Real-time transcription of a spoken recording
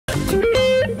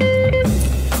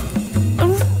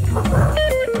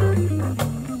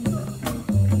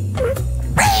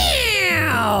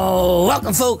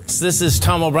Welcome, folks. This is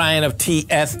Tom O'Brien of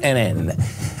TFNN.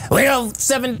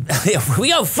 We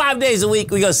go 5 days a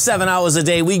week. We go 7 hours a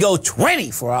day. We go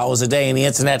 24 hours a day on the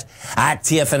internet at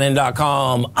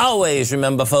TFNN.com. Always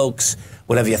remember, folks,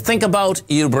 whatever you think about,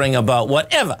 you bring about.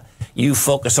 Whatever you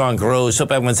focus on grows.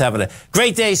 Hope everyone's having a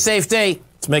great day, safe day.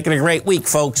 It's making a great week,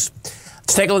 folks.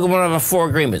 Let's take a look at one of our 4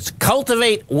 agreements.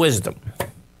 Cultivate wisdom.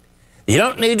 You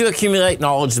don't need to accumulate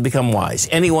knowledge to become wise.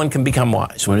 Anyone can become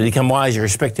wise. When you become wise, you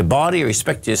respect your body, you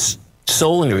respect your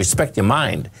soul, and you respect your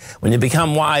mind. When you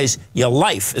become wise, your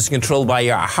life is controlled by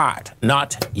your heart,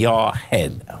 not your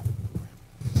head.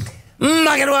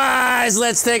 Market-wise,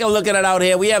 let's take a look at it out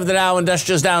here. We have the Dow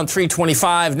Industrials down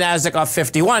 325, Nasdaq off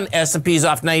 51, S&P's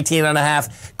off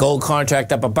 19.5, gold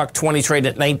contract up $1.20,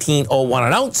 trading at 19.01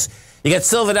 an ounce. You get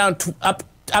silver down up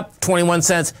 21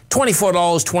 cents,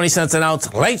 $24.20 an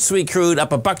ounce. Light sweet crude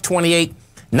up $1.28,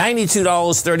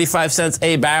 $92.35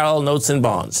 a barrel. Notes and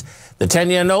bonds. The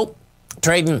 10-year note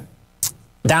trading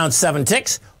down 7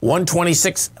 ticks,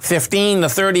 126.15. The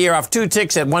 30-year off 2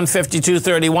 ticks at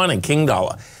 152.31. And King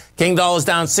Dollar. King Dollar's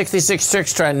down 66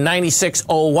 ticks, trading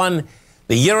 96.01.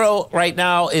 The euro right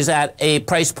now is at a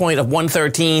price point of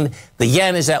 113. The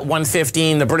yen is at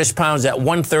 115. The British pound is at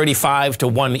 135 to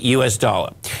 1 US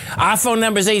dollar. Our phone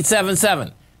number is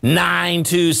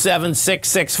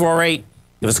 877-927-6648.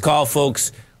 Give us a call,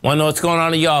 folks. Want to know what's going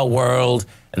on in your world.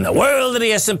 In the world of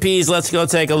the S&Ps, let's go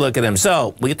take a look at them.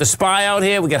 So we get the SPY out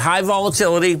here. We get high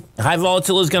volatility. High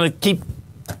volatility is going to keep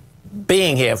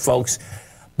being here, folks.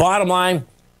 Bottom line,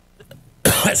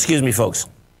 excuse me, folks.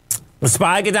 The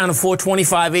SPY get down to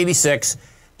 425.86.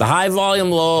 The high volume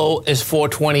low is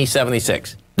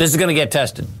 420.76. This is going to get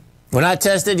tested. We're not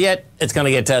tested yet. It's going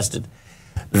to get tested.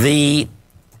 If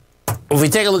we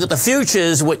take a look at the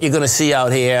futures, what you're going to see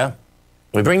out here,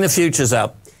 we bring the futures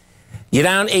up. You're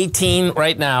down 18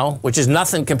 right now, which is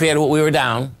nothing compared to what we were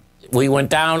down. We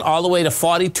went down all the way to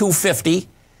 42.50.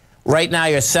 Right now,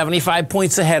 you're 75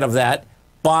 points ahead of that.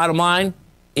 Bottom line,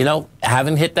 you know,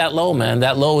 haven't hit that low, man.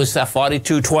 That low is at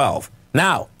 42.12.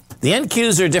 Now, the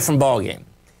NQs are a different ballgame.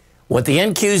 What the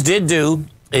NQs did do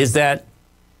is that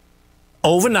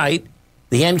overnight,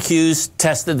 the NQs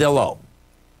tested their low.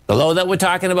 The low that we're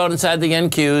talking about inside the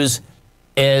NQs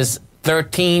is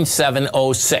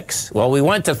 13,706. Well, we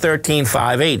went to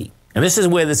 13,580. And this is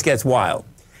where this gets wild.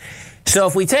 So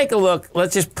if we take a look,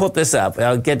 let's just put this up.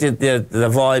 I'll get you the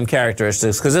volume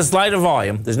characteristics, because it's lighter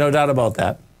volume. There's no doubt about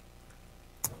that.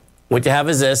 What you have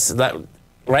is this. That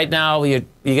right now, you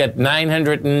get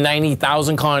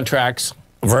 990,000 contracts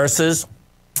versus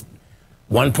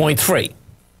 1.3.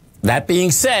 That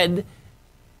being said,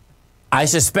 I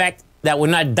suspect that we're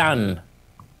not done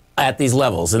at these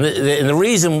levels. And the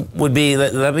reason would be,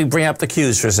 let me bring up the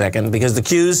Qs for a second, because the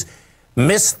Qs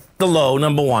missed the low,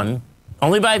 number one,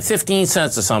 only by 15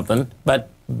 cents or something, but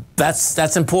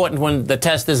that's important when the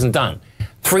test isn't done.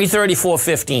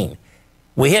 334.15.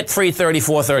 We hit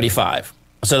 334.35.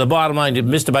 So the bottom line, you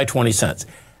missed it by 20 cents.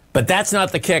 But that's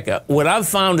not the kicker. What I've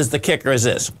found is the kicker is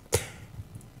this.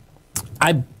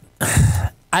 I've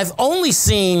only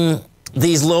seen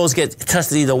these lows get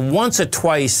tested either once or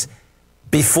twice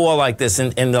before like this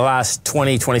in the last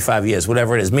 20, 25 years,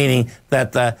 whatever it is, meaning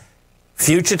that the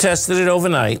future tested it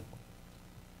overnight,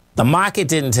 the market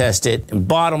didn't test it, and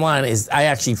bottom line is I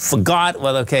actually forgot,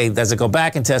 well, okay, does it go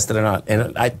back and test it or not?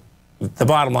 And the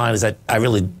bottom line is that I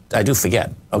do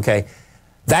forget, okay?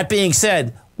 That being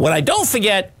said, what I don't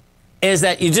forget is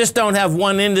that you just don't have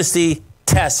one indice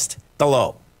test the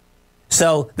low.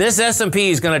 So this S&P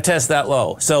is going to test that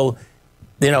low. So,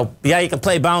 you know, yeah, you can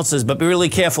play bounces, but be really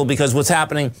careful, because what's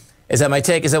happening is that my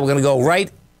take is that we're going to go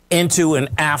right into and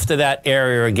after that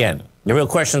area again. The real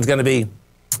question is going to be,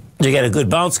 do you get a good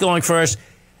bounce going first?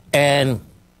 And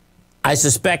I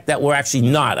suspect that we're actually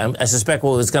not. I suspect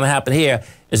what's going to happen here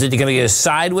is that you're going to get a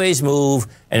sideways move,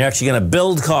 and you're actually going to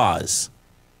build cause.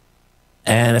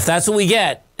 And if that's what we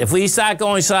get, if we start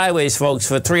going sideways, folks,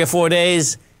 for 3 or 4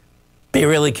 days, be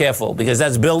really careful, because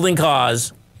that's building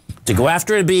cause to go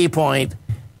after a B point,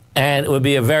 and it would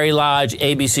be a very large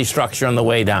ABC structure on the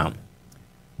way down.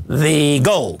 The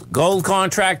gold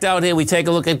contract out here, we take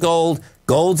a look at gold.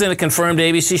 Gold's in a confirmed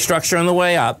ABC structure on the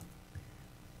way up.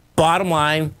 Bottom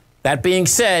line, that being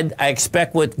said, I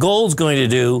expect what gold's going to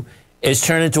do is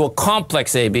turn into a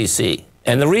complex ABC.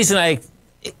 And the reason I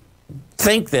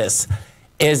think this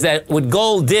is that what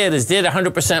gold did is did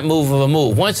 100% move of a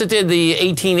move. Once it did the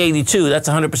 1882, that's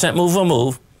 100% move of a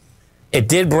move. It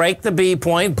did break the B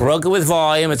point, broke it with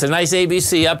volume. It's a nice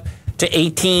ABC up to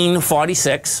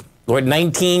 1846. We're at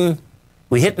 19.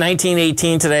 We hit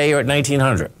 1918 today, or at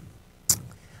 1900.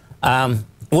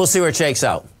 We'll see where it shakes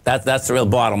out. That's the real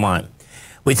bottom line.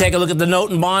 We take a look at the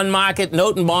note and bond market.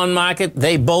 Note and bond market,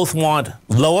 they both want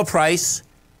lower price,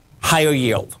 higher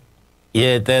yield.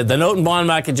 Yeah, the note and bond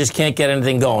market just can't get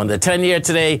anything going. The 10-year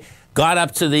today got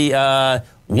up to the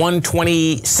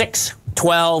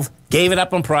 126.12, gave it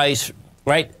up on price,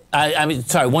 right? I mean,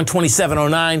 sorry,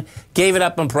 127.09, gave it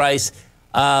up on price.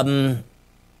 Let me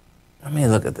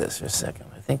look at this for a second.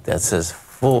 I think that says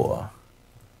 4.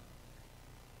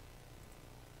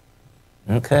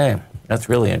 Okay, that's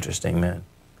really interesting, man.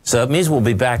 So it means we'll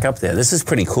be back up there. This is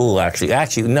pretty cool, actually.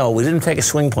 Actually, no, we didn't take a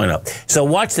swing point up. So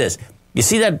watch this. You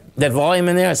see that volume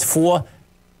in there? It's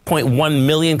 4.1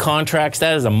 million contracts.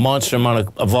 That is a monster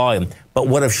amount of volume. But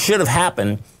what should have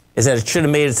happened is that it should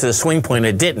have made it to the swing point.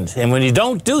 It didn't. And when you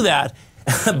don't do that,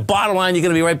 bottom line, you're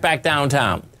going to be right back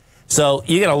downtown. So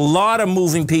you get a lot of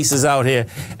moving pieces out here.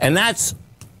 And that's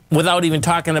without even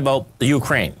talking about the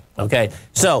Ukraine, okay?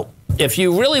 So if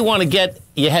you really want to get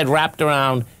your head wrapped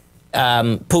around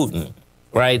Putin,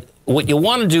 right, what you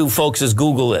want to do, folks, is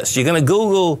Google this. You're going to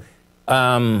Google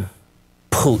Putin.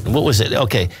 What was it?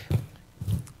 Okay.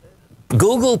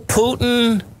 Google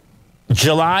Putin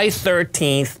July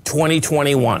 13th,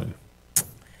 2021.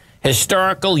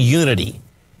 Historical unity.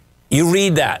 You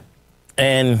read that,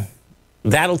 and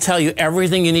that'll tell you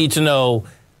everything you need to know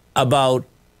about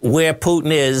where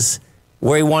Putin is,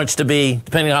 where he wants to be,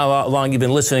 depending on how long you've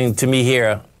been listening to me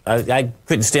here. I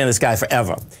couldn't stand this guy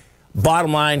forever.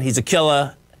 Bottom line, he's a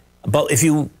killer. But if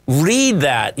you read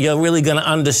that, you're really going to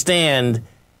understand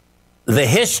the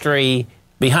history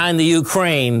behind the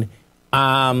Ukraine,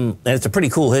 and it's a pretty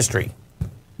cool history.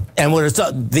 And what it's,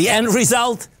 the end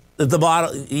result, the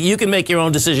bottom, you can make your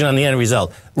own decision on the end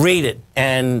result. Read it,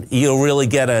 and you'll really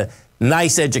get a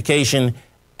nice education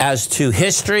as to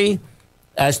history,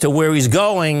 as to where he's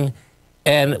going,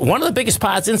 and one of the biggest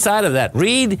parts inside of that.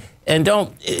 Read and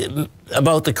don't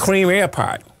about the Crimea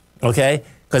part, okay?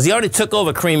 Because he already took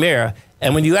over Crimea,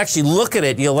 and when you actually look at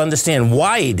it, you'll understand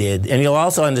why he did, and you'll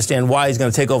also understand why he's going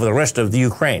to take over the rest of the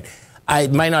Ukraine.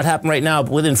 It might not happen right now,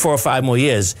 but within 4 or 5 more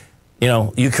years, you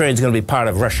know, Ukraine's going to be part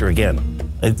of Russia again.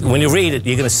 When you read it,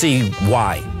 you're going to see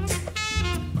why.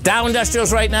 Dow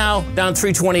Industrials right now, down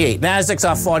 328. Nasdaq's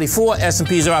off 44.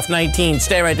 S&Ps are off 19.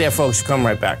 Stay right there, folks. Come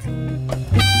right back.